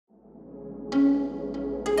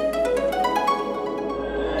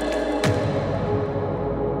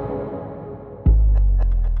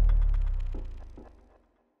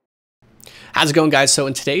How's it going, guys? So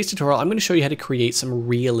in today's tutorial, I'm going to show you how to create some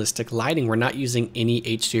realistic lighting. We're not using any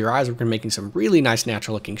HDRIs. We're going to be making some really nice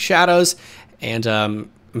natural looking shadows. And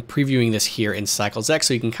I'm previewing this here in Cycles X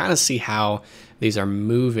so you can kind of see how these are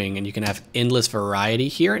moving, and you can have endless variety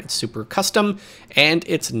here. It's super custom and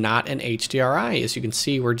it's not an HDRI. As you can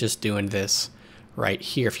see, we're just doing this right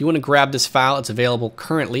here. If you want to grab this file, it's available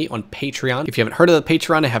currently on Patreon. If you haven't heard of the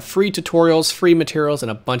Patreon, I have free tutorials, free materials,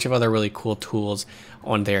 and a bunch of other really cool tools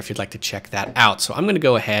on there if you'd like to check that out. So I'm going to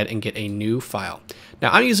go ahead and get a new file.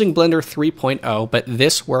 Now I'm using Blender 3.0, but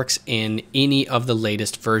this works in any of the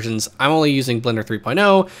latest versions. I'm only using Blender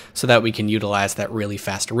 3.0 so that we can utilize that really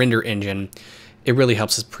fast render engine. It really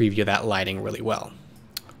helps us preview that lighting really well.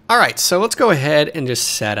 All right, so let's go ahead and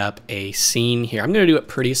just set up a scene here. I'm going to do it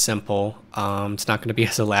pretty simple. It's not going to be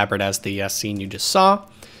as elaborate as the scene you just saw.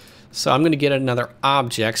 So I'm going to get another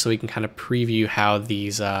object so we can kind of preview how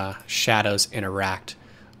these shadows interact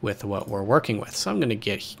with what we're working with. So I'm going to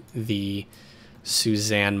get the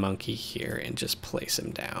Suzanne monkey here and just place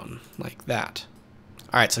him down like that.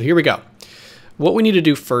 All right, so here we go. What we need to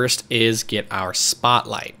do first is get our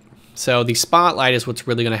spotlight. So the spotlight is what's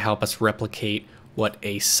really going to help us replicate what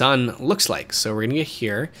a sun looks like. So we're gonna get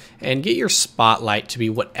here and get your spotlight to be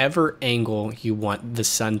whatever angle you want the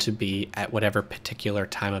sun to be at whatever particular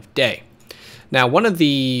time of day. Now, one of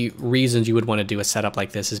the reasons you would want to do a setup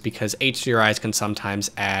like this is because HDRIs can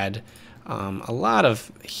sometimes add a lot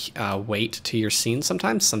of weight to your scene,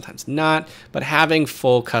 sometimes not, but having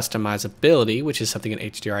full customizability, which is something an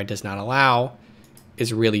HDRI does not allow,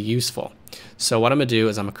 is really useful. So what I'm gonna do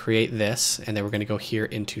is I'm gonna create this, and then we're gonna go here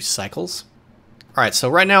into Cycles. All right, so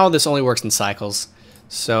right now this only works in cycles.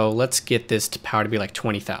 So let's get this to power to be like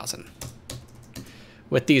 20,000.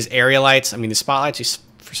 With these area lights, I mean the spotlights, you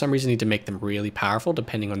for some reason need to make them really powerful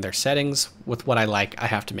depending on their settings. With what I like, I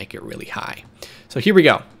have to make it really high. So here we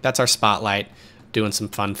go. That's our spotlight doing some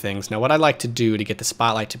fun things. Now what I like to do to get the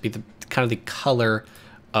spotlight to be the kind of the color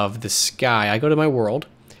of the sky, I go to my world,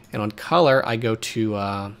 and on color, I go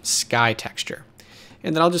to sky texture.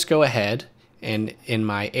 And then I'll just go ahead and in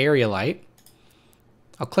my area light,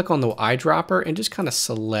 I'll click on the eyedropper and just kind of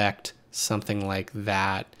select something like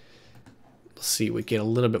that. Let's see, we get a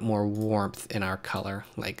little bit more warmth in our color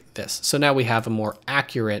like this. So now we have a more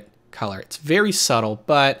accurate color. It's very subtle,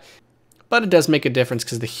 but it does make a difference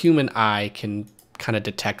because the human eye can kind of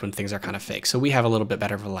detect when things are kind of fake. So we have a little bit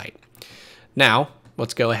better of a light. Now,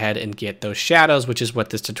 let's go ahead and get those shadows, which is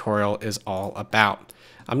what this tutorial is all about.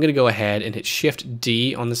 I'm gonna go ahead and hit Shift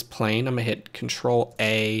D on this plane. I'm gonna hit Control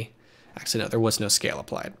A. Actually, no, there was no scale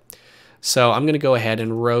applied. So I'm going to go ahead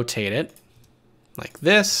and rotate it like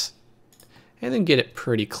this, and then get it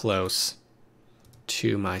pretty close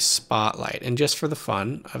to my spotlight. And just for the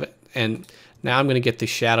fun of it, and now I'm going to get the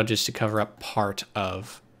shadow just to cover up part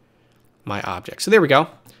of my object. So there we go.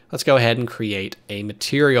 Let's go ahead and create a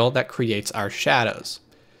material that creates our shadows.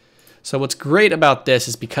 So what's great about this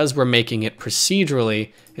is because we're making it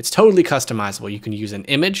procedurally, it's totally customizable. You can use an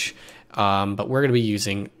image, but we're going to be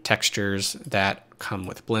using textures that come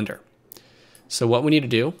with Blender. So what we need to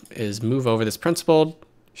do is move over this principled,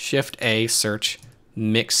 Shift A, search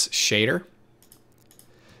Mix Shader,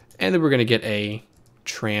 and then we're going to get a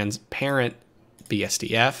transparent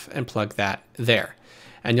BSDF and plug that there.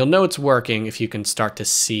 And you'll know it's working if you can start to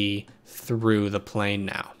see through the plane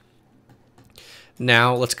now.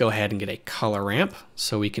 Now let's go ahead and get a color ramp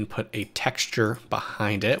so we can put a texture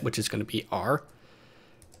behind it, which is going to be our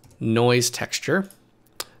noise texture.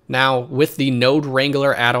 Now with the Node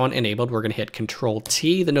Wrangler add-on enabled, we're going to hit Control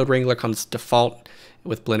T. The Node Wrangler comes default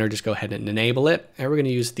with Blender. Just go ahead and enable it. And we're going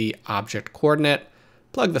to use the object coordinate,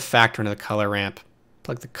 plug the factor into the color ramp,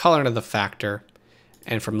 plug the color into the factor,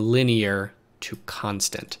 and from linear to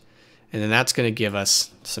constant. And then that's going to give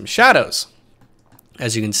us some shadows.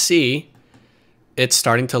 As you can see, it's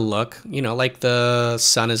starting to look, you know, like the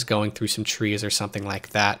sun is going through some trees or something like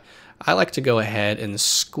that. I like to go ahead and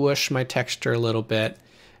squish my texture a little bit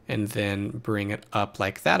and then bring it up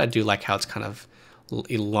like that. I do like how it's kind of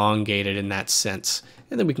elongated in that sense.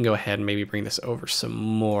 And then we can go ahead and maybe bring this over some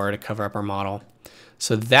more to cover up our model.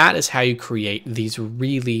 So that is how you create these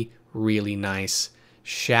really, really nice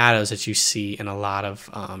shadows that you see in a lot of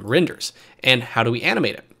renders. And how do we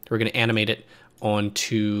animate it? We're going to animate it on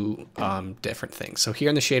two different things. So here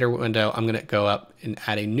in the shader window, I'm going to go up and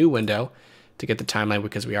add a new window to get the timeline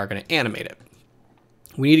because we are going to animate it.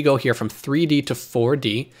 We need to go here from 3D to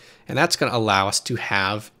 4D, and that's going to allow us to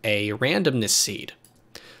have a randomness seed.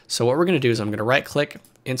 So what we're going to do is I'm going to right click,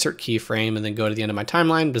 insert keyframe, and then go to the end of my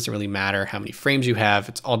timeline. It doesn't really matter how many frames you have.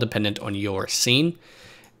 It's all dependent on your scene.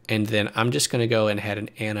 And then I'm just going to go ahead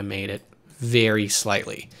and animate it very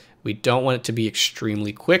slightly. We don't want it to be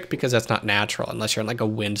extremely quick because that's not natural unless you're in like a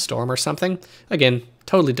windstorm or something. Again,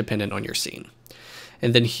 totally dependent on your scene.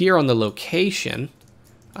 And then here on the location,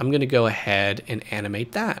 I'm going to go ahead and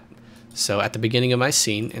animate that. So at the beginning of my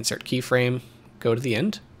scene, insert keyframe, go to the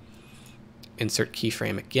end, insert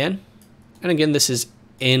keyframe again. And again, this is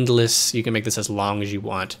endless. You can make this as long as you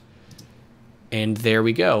want. And there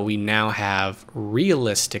we go. We now have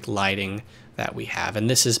realistic lighting that we have. And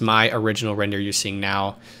this is my original render you're seeing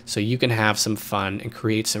now. So you can have some fun and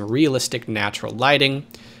create some realistic natural lighting.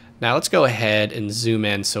 Now let's go ahead and zoom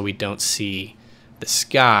in so we don't see the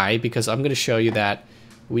sky, because I'm going to show you that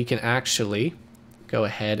we can actually go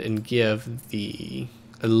ahead and give the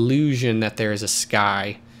illusion that there is a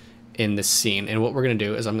sky in the scene. And what we're going to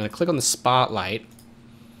do is I'm going to click on the spotlight,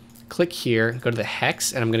 click here, go to the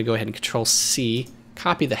hex, and I'm going to go ahead and Control C,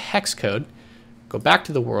 copy the hex code, go back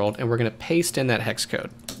to the world, and we're going to paste in that hex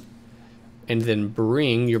code. And then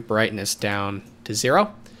bring your brightness down to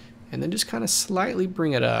 0, and then just kind of slightly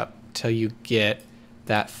bring it up till you get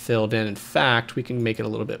that filled in. In fact, we can make it a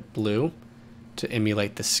little bit blue to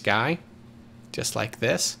emulate the sky, just like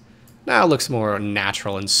this. Now it looks more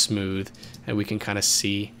natural and smooth, and we can kind of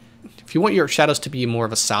see. If you want your shadows to be more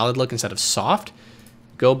of a solid look instead of soft,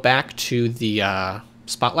 go back to the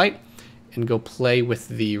spotlight and go play with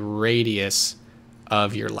the radius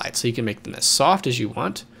of your light. So you can make them as soft as you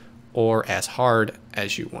want or as hard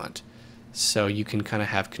as you want. So you can kind of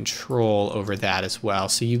have control over that as well.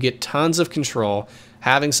 So you get tons of control,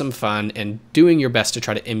 having some fun, and doing your best to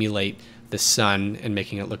try to emulate the sun and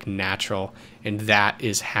making it look natural. And that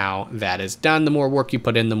is how that is done. The more work you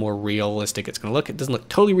put in, the more realistic it's going to look. It doesn't look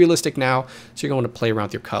totally realistic now, so you're going to want to play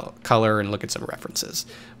around with your color and look at some references.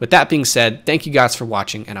 With that being said, thank you guys for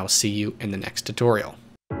watching, and I will see you in the next tutorial.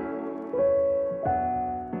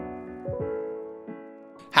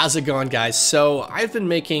 How's it going, guys? So I've been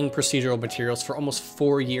making procedural materials for almost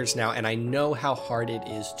 4 years now, and I know how hard it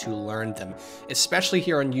is to learn them. Especially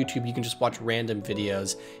here on YouTube, you can just watch random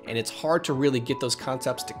videos, and it's hard to really get those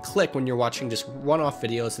concepts to click when you're watching just one-off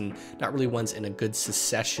videos and not really ones in a good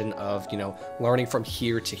succession of, learning from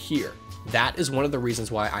here to here. That is one of the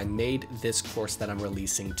reasons why I made this course that I'm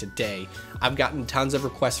releasing today. I've gotten tons of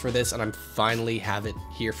requests for this, and I'm finally have it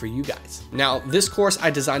here for you guys. Now, this course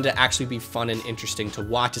I designed to actually be fun and interesting to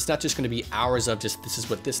watch. It's not just going to be hours of just this is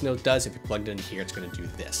what this node does. If you plugged it in here, it's going to do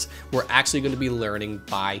this. We're actually going to be learning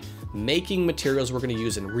by making materials we're going to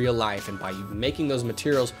use in real life, and by making those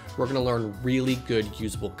materials, we're going to learn really good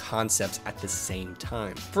usable concepts at the same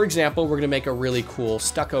time. For example, we're going to make a really cool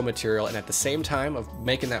stucco material, and at the same time of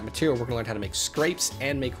making that material, we're going to learn how to make scrapes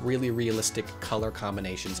and make really realistic color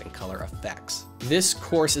combinations and color effects. This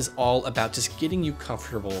course is all about just getting you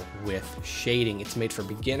comfortable with shading. It's made for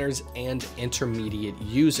beginners and intermediate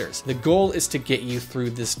users. The goal is to get you through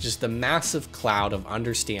this just the massive cloud of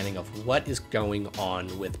understanding of what is going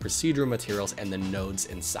on with procedural materials and the nodes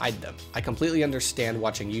inside them. I completely understand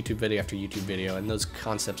watching YouTube video after YouTube video and those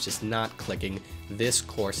concepts just not clicking. This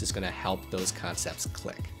course is going to help those concepts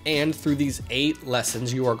click. And through these 8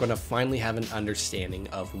 lessons, you are going to finally have an understanding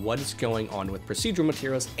of what is going on with procedural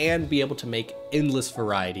materials and be able to make endless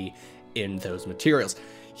variety in those materials.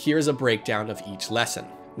 Here's a breakdown of each lesson.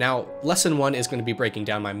 Now, lesson 1 is going to be breaking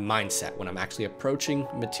down my mindset when I'm actually approaching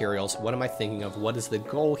materials. What am I thinking of? What is the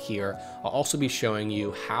goal here? I'll also be showing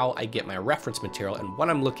you how I get my reference material and what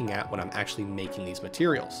I'm looking at when I'm actually making these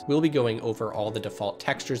materials. We'll be going over all the default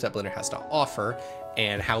textures that Blender has to offer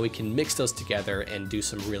and how we can mix those together and do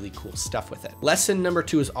some really cool stuff with it. Lesson number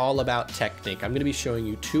 2 is all about technique. I'm going to be showing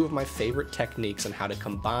you 2 of my favorite techniques on how to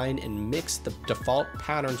combine and mix the default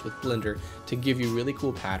patterns with Blender to give you really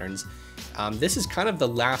cool patterns. This is kind of the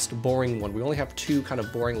last boring one. We only have 2 kind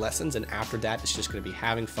of boring lessons, and after that, it's just going to be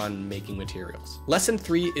having fun making materials. Lesson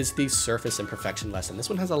 3 is the surface imperfection lesson. This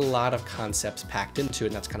one has a lot of concepts packed into it,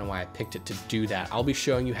 and that's kind of why I picked it to do that. I'll be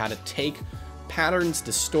showing you how to take patterns,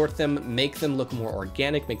 distort them, make them look more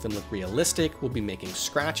organic, make them look realistic. We'll be making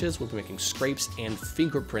scratches, we'll be making scrapes and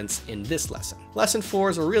fingerprints in this lesson. Lesson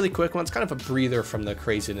 4 is a really quick one. It's kind of a breather from the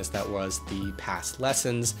craziness that was the past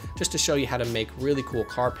lessons, just to show you how to make really cool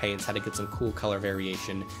car paints, how to get some cool color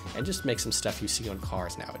variation, and just make some stuff you see on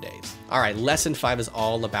cars nowadays. All right, lesson 5 is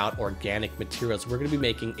all about organic materials. We're gonna be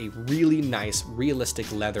making a really nice, realistic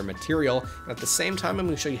leather material, and at the same time, I'm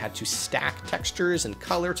gonna show you how to stack textures and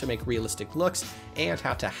color to make realistic looks, and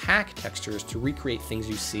how to hack textures to recreate things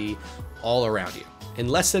you see all around you. In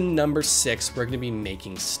lesson number 6, we're going to be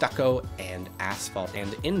making stucco and asphalt,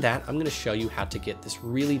 and in that I'm going to show you how to get this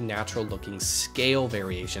really natural looking scale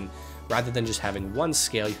variation Rather than just having one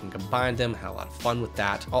scale, you can combine them, have a lot of fun with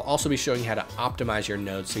that. I'll also be showing you how to optimize your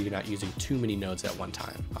nodes so you're not using too many nodes at one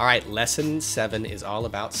time. All right, lesson 7 is all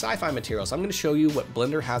about Sci-Fi Materials. I'm going to show you what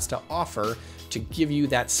Blender has to offer to give you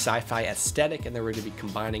that sci-fi aesthetic, and then we're going to be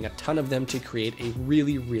combining a ton of them to create a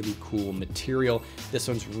really, really cool material. This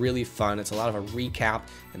one's really fun. It's a lot of a recap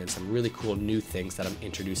and then some really cool new things that I'm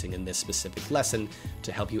introducing in this specific lesson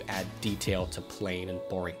to help you add detail to plain and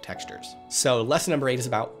boring textures. So lesson number 8 is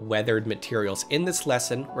about weathered materials. In this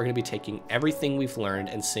lesson, we're going to be taking everything we've learned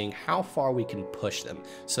and seeing how far we can push them.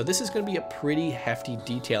 So this is going to be a pretty hefty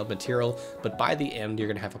detailed material, but by the end, you're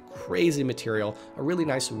going to have a crazy material, a really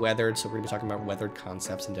nice weathered. So we're going to be talking about weathered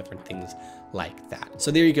concepts and different things like that.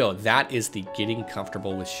 So there you go. That is the Getting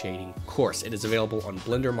Comfortable with Shading course. It is available on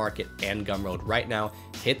Blender Market and Gumroad right now.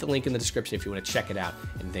 Hit the link in the description if you want to check it out,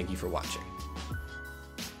 and thank you for watching.